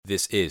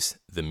This is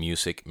the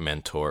Music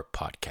Mentor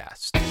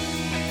Podcast.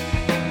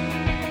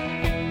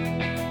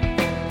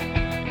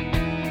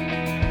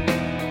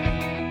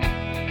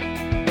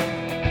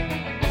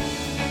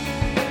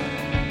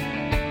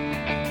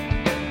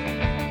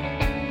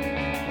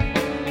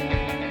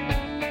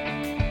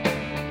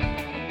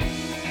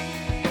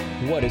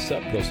 What is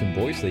up, girls and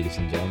boys, ladies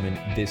and gentlemen?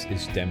 This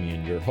is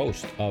Demian, your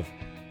host of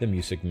the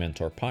Music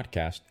Mentor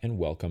Podcast, and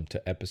welcome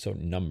to episode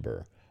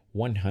number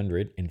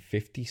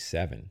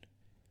 157.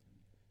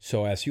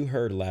 So as you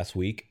heard last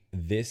week,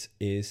 this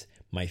is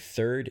my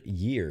third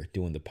year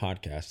doing the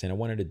podcast, and I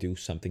wanted to do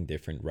something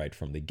different right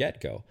from the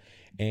get-go.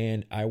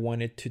 And I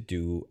wanted to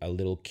do a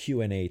little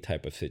Q&A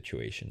type of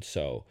situation.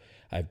 So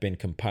I've been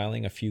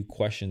compiling a few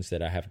questions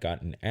that I have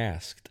gotten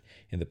asked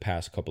in the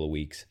past couple of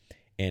weeks,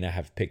 and I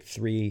have picked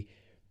three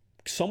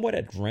somewhat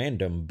at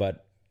random,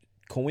 but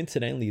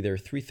coincidentally, there are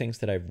three things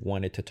that I've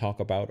wanted to talk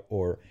about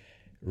or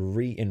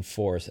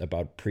reinforce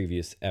about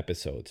previous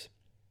episodes.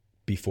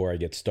 Before I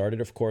get started,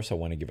 of course, I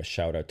want to give a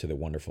shout out to the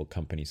wonderful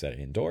companies that I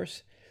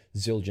endorse: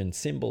 Zildjian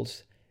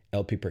Cymbals,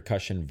 LP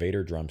Percussion,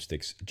 Vader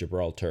Drumsticks,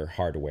 Gibraltar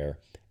Hardware,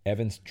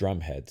 Evans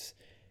Drumheads,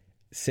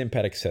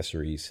 Simpad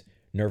Accessories,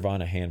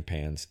 Nirvana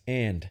Handpans,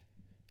 and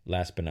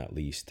last but not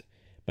least,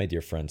 my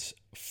dear friends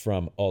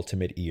from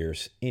Ultimate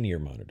Ears in-ear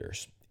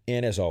monitors.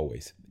 And as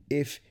always,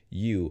 if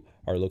you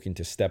are looking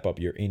to step up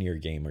your in-ear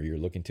game, or you're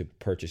looking to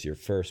purchase your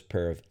first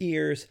pair of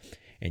ears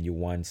and you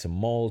want some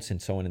molds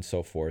and so on and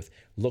so forth,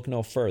 look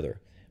no further.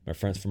 My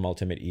friends from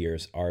Ultimate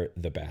Ears are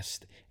the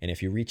best. And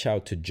if you reach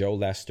out to Joe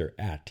Lester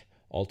at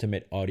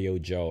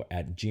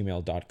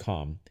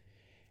ultimateaudiojoe@gmail.com,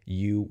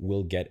 you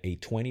will get a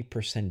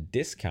 20%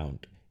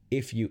 discount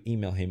if you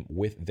email him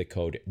with the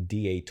code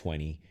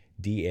DA20,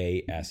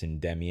 DA as in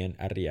Demian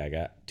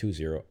Arriaga,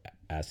 20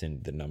 as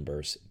in the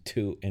numbers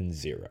 2 and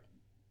 0.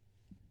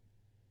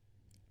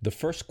 The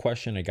first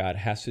question I got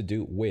has to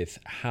do with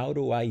how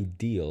do I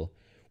deal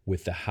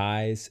with the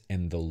highs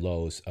and the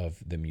lows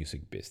of the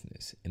music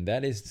business. And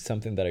that is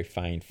something that I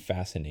find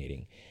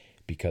fascinating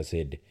because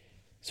it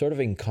sort of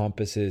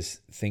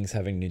encompasses things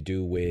having to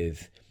do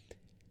with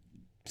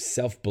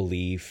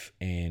self-belief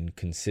and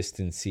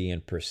consistency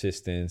and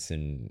persistence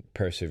and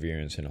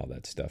perseverance and all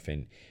that stuff.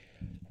 And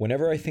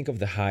whenever I think of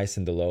the highs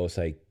and the lows,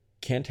 I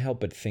can't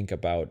help but think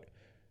about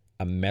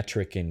a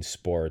metric in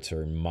sports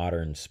or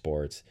modern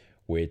sports,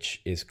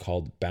 which is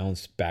called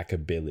bounce back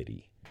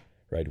ability,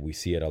 right? We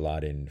see it a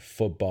lot in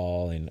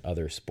football and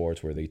other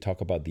sports where they talk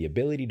about the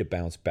ability to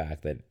bounce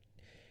back. That,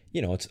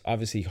 you know, it's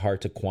obviously hard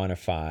to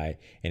quantify,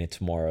 and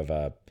it's more of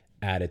a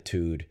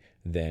attitude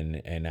than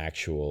an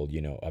actual,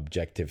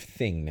 objective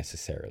thing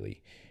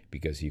necessarily,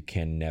 because you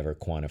can never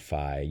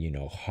quantify,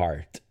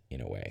 heart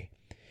in a way.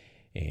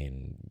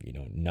 And,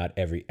 not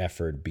every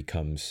effort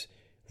becomes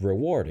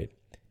rewarded.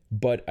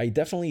 But I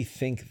definitely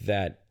think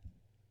that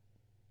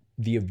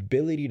the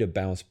ability to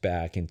bounce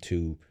back and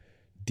to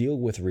deal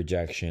with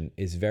rejection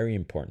is very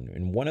important.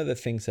 And one of the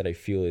things that I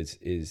feel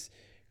is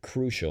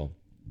crucial,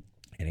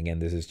 and again,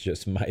 this is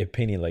just my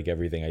opinion like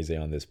everything I say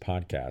on this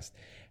podcast,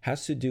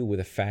 has to do with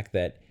the fact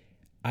that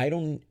I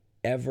don't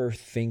ever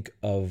think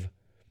of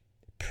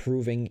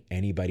proving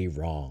anybody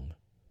wrong,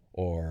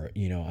 or,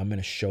 I'm going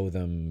to show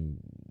them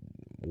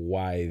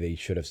why they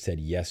should have said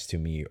yes to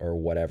me or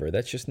whatever.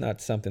 That's just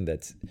not something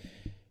that's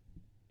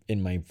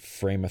in my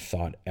frame of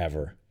thought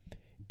ever.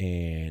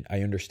 And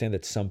I understand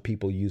that some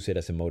people use it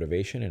as a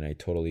motivation, and I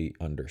totally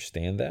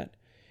understand that.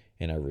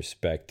 And I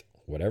respect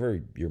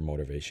whatever your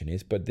motivation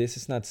is, but this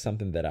is not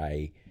something that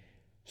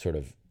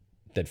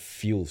that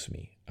fuels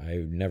me.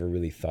 I've never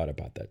really thought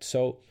about that.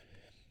 So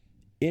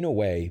in a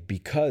way,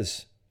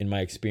 because in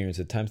my experience,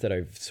 the times that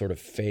I've sort of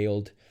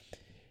failed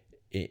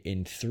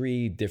in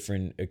three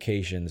different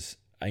occasions,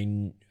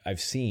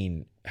 I've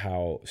seen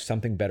how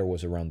something better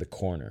was around the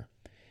corner.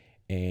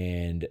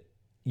 And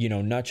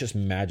not just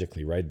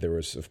magically, right? There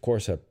was, of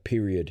course, a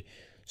period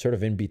sort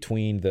of in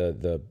between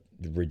the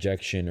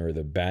rejection or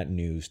the bad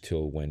news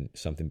till when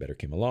something better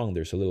came along.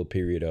 There's a little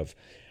period of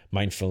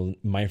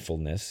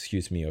mindfulness,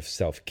 of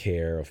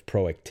self-care, of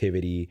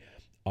proactivity,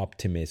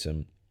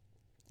 optimism.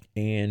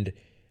 And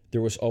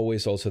there was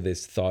always also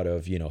this thought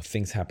of,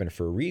 things happen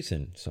for a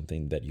reason,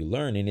 something that you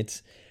learn. And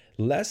it's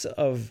less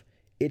of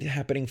it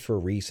happening for a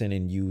reason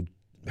and you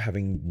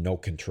having no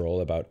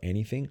control about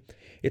anything.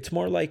 It's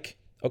more like,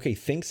 okay,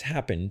 things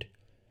happened.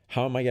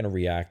 How am I going to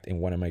react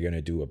and what am I going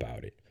to do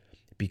about it?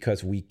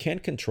 Because we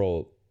can't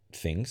control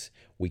things.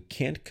 We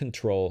can't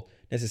control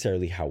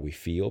necessarily how we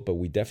feel, but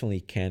we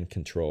definitely can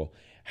control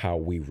how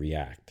we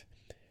react.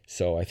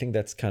 So I think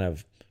that's kind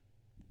of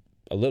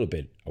a little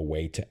bit a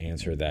way to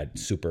answer that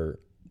super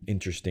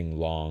interesting,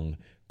 long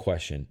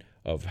question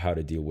of how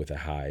to deal with the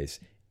highs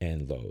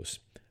and lows.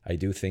 I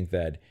do think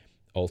that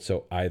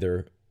also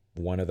either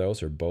one of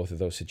those or both of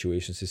those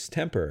situations is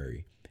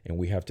temporary. And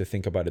we have to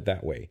think about it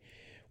that way.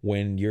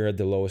 When you're at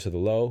the lowest of the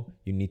low,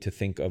 you need to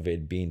think of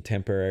it being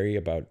temporary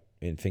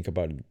and think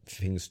about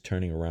things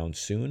turning around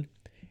soon.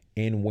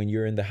 And when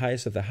you're in the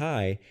highest of the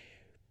high,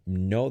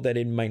 know that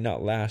it might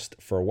not last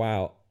for a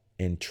while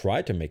and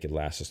try to make it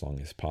last as long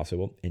as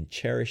possible, and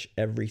cherish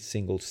every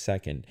single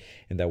second.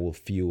 And that will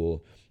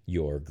fuel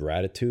your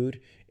gratitude,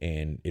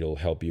 and it'll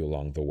help you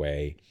along the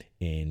way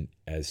in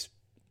as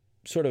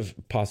sort of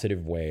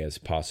positive way as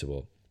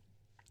possible,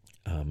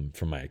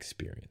 from my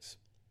experience.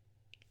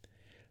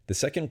 The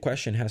second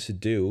question has to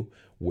do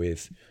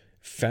with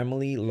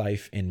family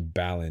life and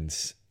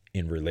balance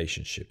in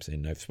relationships.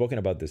 And I've spoken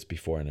about this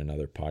before in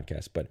another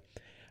podcast, but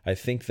I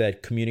think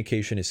that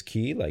communication is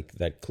key, like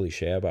that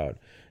cliche about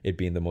it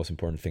being the most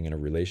important thing in a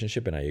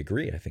relationship. And I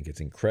agree. I think it's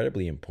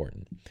incredibly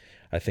important.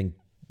 I think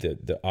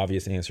the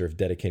obvious answer of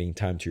dedicating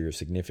time to your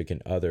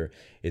significant other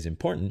is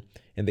important.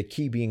 And the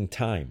key being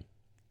time.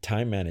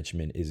 Time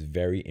management is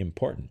very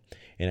important.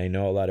 And I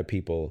know a lot of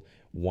people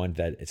want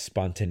that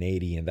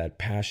spontaneity and that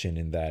passion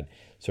and that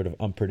sort of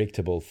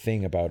unpredictable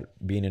thing about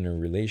being in a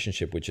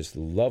relationship, which is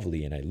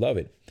lovely and I love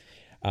it.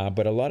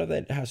 But a lot of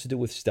that has to do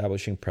with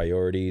establishing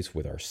priorities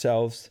with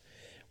ourselves,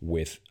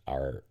 with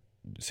our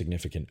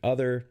significant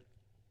other.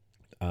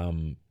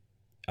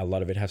 A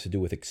lot of it has to do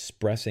with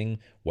expressing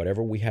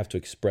whatever we have to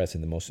express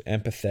in the most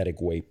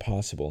empathetic way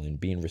possible, and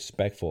being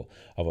respectful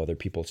of other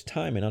people's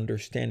time and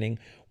understanding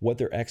what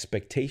their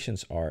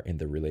expectations are in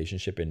the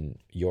relationship and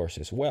yours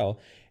as well,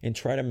 and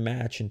try to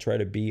match and try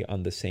to be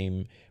on the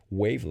same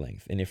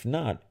wavelength. And if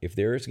not, if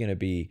there is going to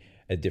be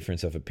a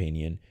difference of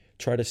opinion,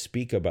 try to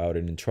speak about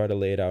it and try to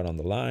lay it out on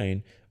the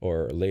line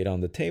or lay it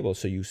on the table,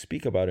 so you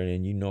speak about it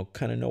and you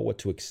kind of know what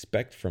to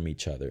expect from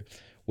each other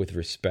with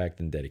respect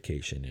and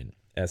dedication. And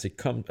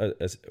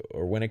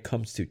when it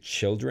comes to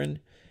children,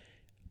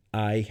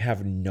 I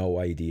have no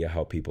idea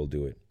how people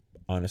do it.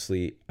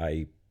 Honestly,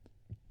 I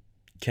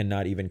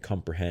cannot even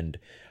comprehend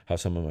how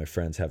some of my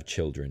friends have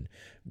children.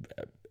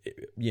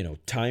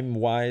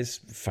 Time-wise,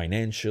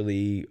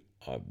 financially,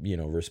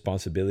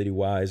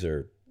 responsibility-wise,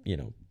 or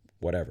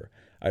whatever.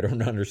 I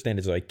don't understand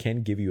it, so I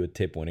can't give you a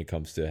tip when it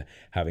comes to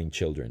having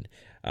children.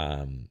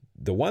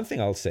 The one thing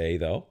I'll say,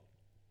 though,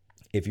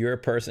 if you're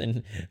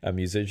a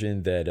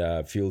musician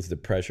that feels the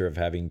pressure of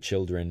having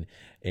children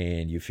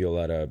and you feel a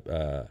lot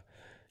of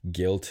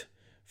guilt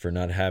for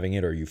not having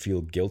it, or you feel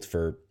guilt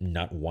for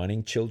not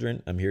wanting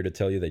children, I'm here to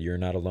tell you that you're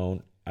not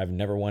alone. I've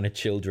never wanted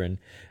children,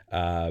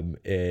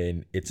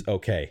 and it's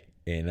okay,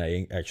 and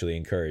I actually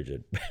encourage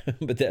it.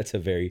 But that's a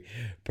very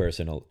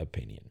personal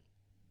opinion.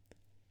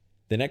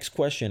 The next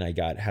question I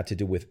got had to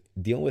do with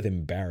dealing with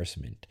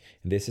embarrassment.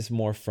 And this is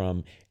more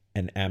from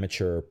an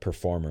amateur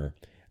performer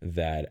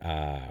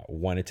that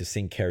wanted to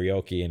sing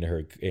karaoke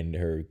in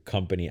her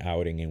company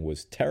outing and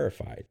was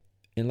terrified.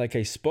 And like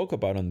I spoke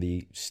about on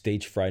the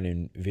Stage Fright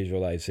and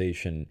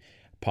Visualization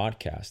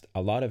podcast,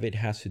 a lot of it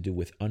has to do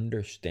with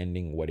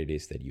understanding what it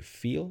is that you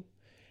feel,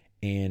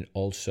 and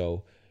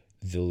also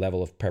the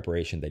level of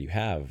preparation that you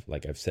have.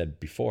 Like I've said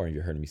before, and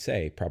you heard me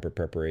say, proper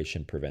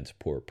preparation prevents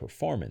poor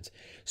performance.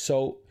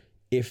 So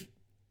if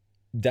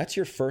that's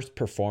your first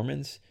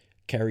performance,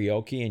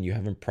 karaoke, and you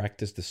haven't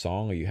practiced the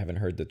song or you haven't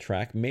heard the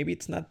track, maybe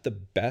it's not the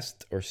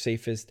best or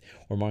safest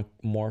or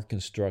more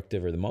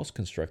constructive or the most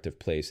constructive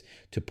place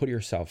to put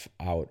yourself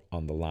out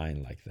on the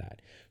line like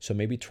that. So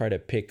maybe try to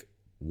pick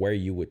where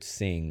you would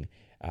sing,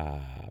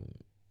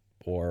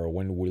 or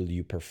when will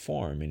you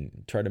perform,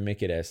 and try to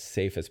make it as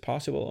safe as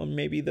possible. Or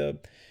maybe the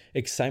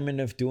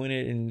excitement of doing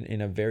it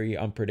in a very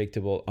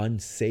unpredictable,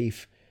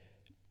 unsafe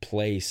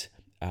place,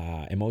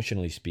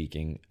 emotionally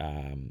speaking,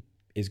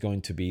 is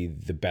going to be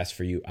the best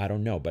for you. I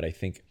don't know, but I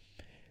think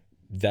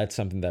that's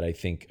something that I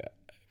think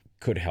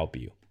could help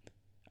you.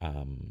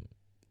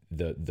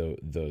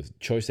 The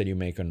choice that you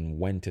make on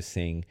when to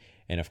sing,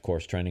 and of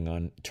course trying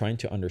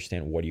to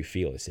understand what you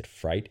feel. Is it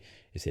fright?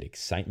 Is it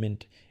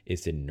excitement?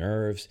 Is it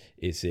nerves?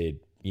 Is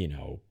it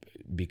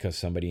because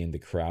somebody in the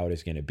crowd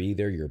is going to be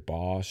there, your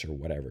boss or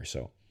whatever?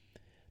 So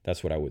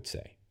that's what I would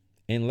say.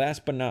 And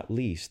last but not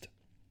least,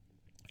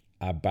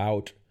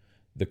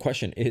 the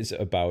question is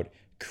about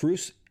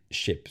cruise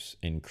ships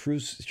and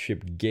cruise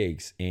ship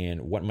gigs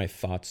and what my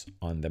thoughts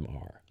on them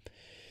are.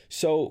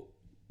 So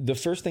the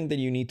first thing that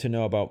you need to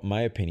know about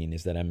my opinion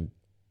is that I'm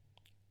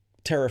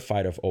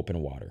terrified of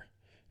open water.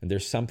 And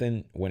there's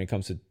something when it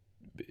comes to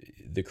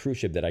the cruise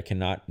ship that I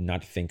cannot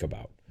not think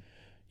about,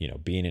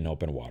 being in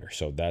open water.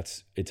 So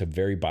it's a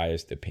very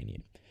biased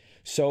opinion.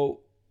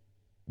 So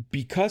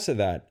because of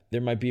that,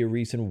 there might be a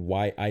reason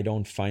why I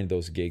don't find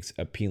those gigs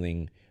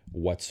appealing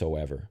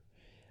whatsoever.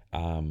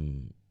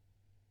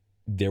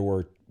 There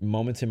were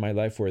moments in my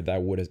life where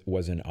that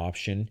was an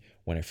option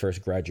when I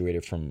first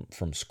graduated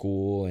from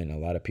school, and a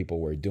lot of people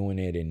were doing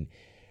it, and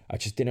I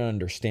just didn't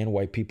understand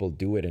why people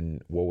do it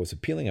and what was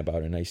appealing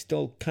about it. And I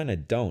still kind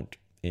of don't.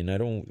 And I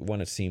don't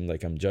want to seem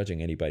like I'm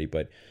judging anybody,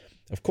 but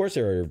of course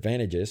there are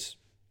advantages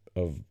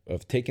of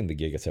taking the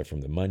gig, aside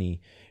from the money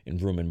and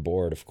room and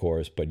board, of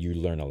course, but you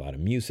learn a lot of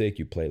music,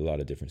 you play a lot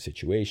of different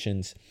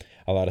situations.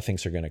 A lot of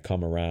things are going to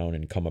come around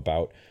and come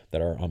about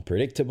that are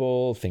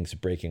unpredictable, things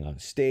breaking on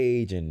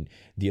stage and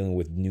dealing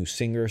with new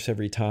singers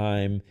every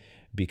time,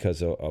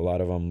 because a lot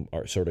of them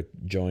are sort of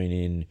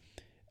joining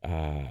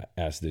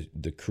as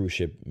the cruise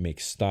ship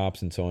makes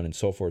stops and so on and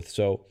so forth.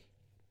 So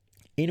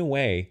in a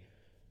way,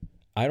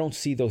 I don't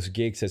see those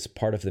gigs as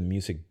part of the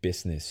music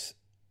business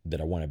that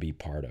I want to be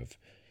part of.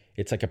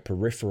 It's like a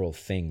peripheral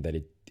thing that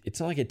it's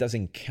not like it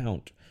doesn't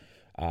count,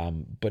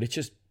 but it's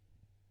just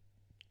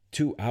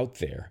too out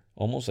there,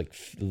 almost like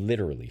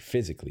literally,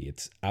 physically,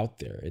 it's out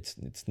there. It's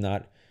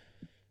not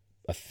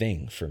a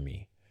thing for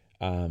me.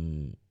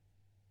 In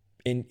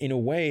a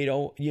way,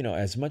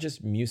 as much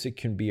as music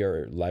can be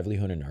our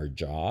livelihood and our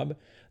job,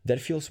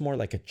 that feels more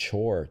like a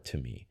chore to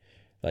me.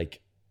 Like,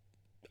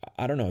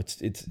 I don't know.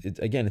 It's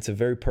again, it's a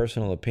very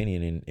personal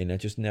opinion, and I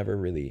just never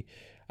really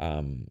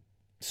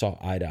saw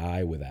eye to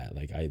eye with that.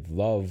 Like, I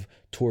love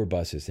tour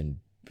buses and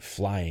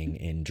flying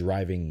and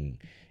driving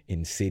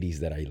in cities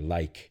that I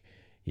like,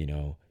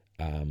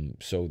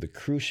 so the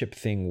cruise ship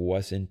thing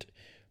wasn't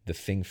the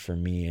thing for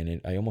me,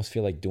 and I almost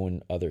feel like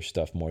doing other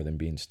stuff more than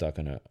being stuck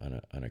on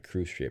a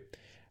cruise ship.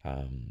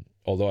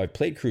 Although I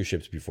played cruise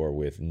ships before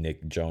with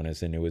Nick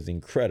Jonas, and it was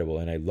incredible,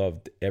 and I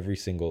loved every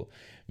single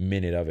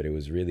minute of it. It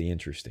was really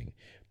interesting.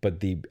 But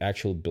the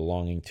actual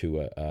belonging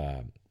to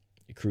a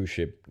cruise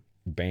ship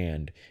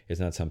band is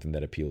not something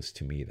that appeals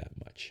to me that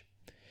much.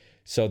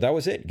 So that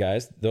was it,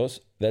 guys.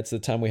 That's the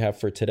time we have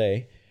for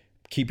today.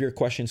 Keep your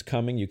questions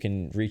coming. You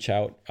can reach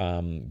out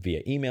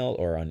via email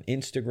or on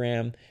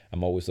Instagram.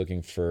 I'm always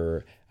looking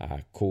for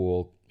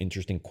cool,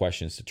 interesting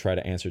questions to try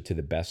to answer to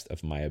the best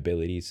of my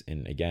abilities.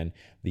 And again,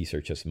 these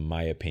are just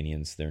my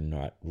opinions. They're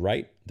not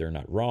right. They're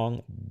not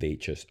wrong. They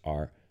just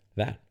are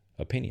that,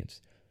 opinions.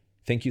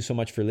 Thank you so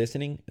much for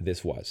listening.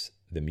 This was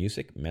the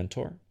Music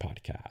Mentor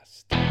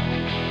Podcast.